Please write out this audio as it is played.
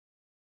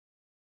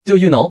Do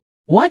you know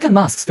why can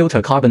masks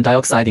filter carbon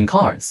dioxide in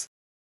cars?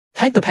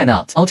 Take the pen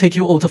out, I'll take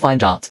you all to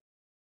find out.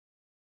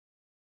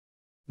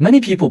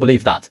 Many people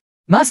believe that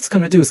masks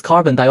can reduce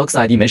carbon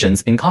dioxide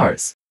emissions in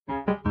cars.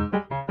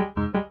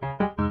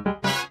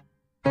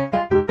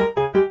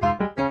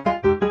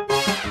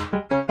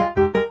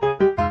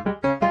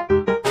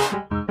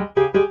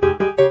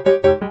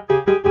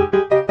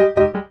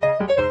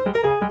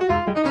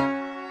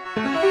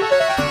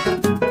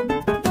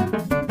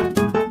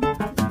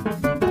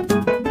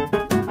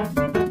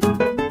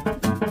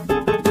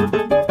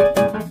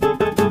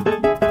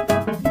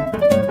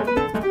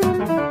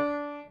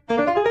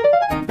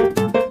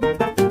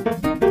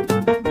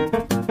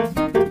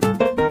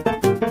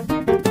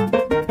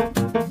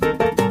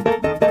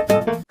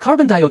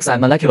 Carbon dioxide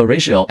molecular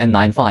ratio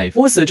N95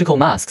 or surgical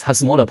masks have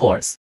smaller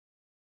pores.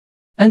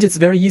 And it's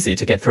very easy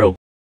to get through.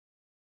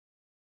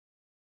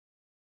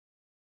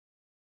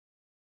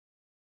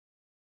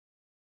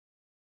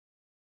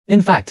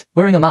 In fact,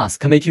 wearing a mask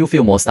can make you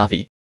feel more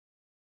stuffy,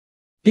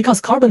 because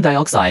carbon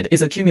dioxide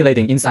is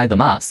accumulating inside the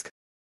mask.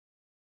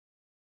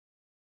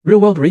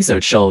 Real-world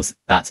research shows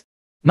that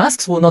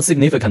masks will not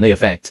significantly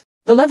affect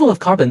the level of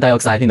carbon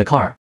dioxide in the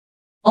car.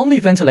 Only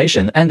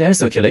ventilation and air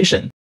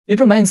circulation. It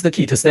remains the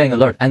key to staying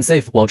alert and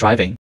safe while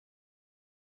driving.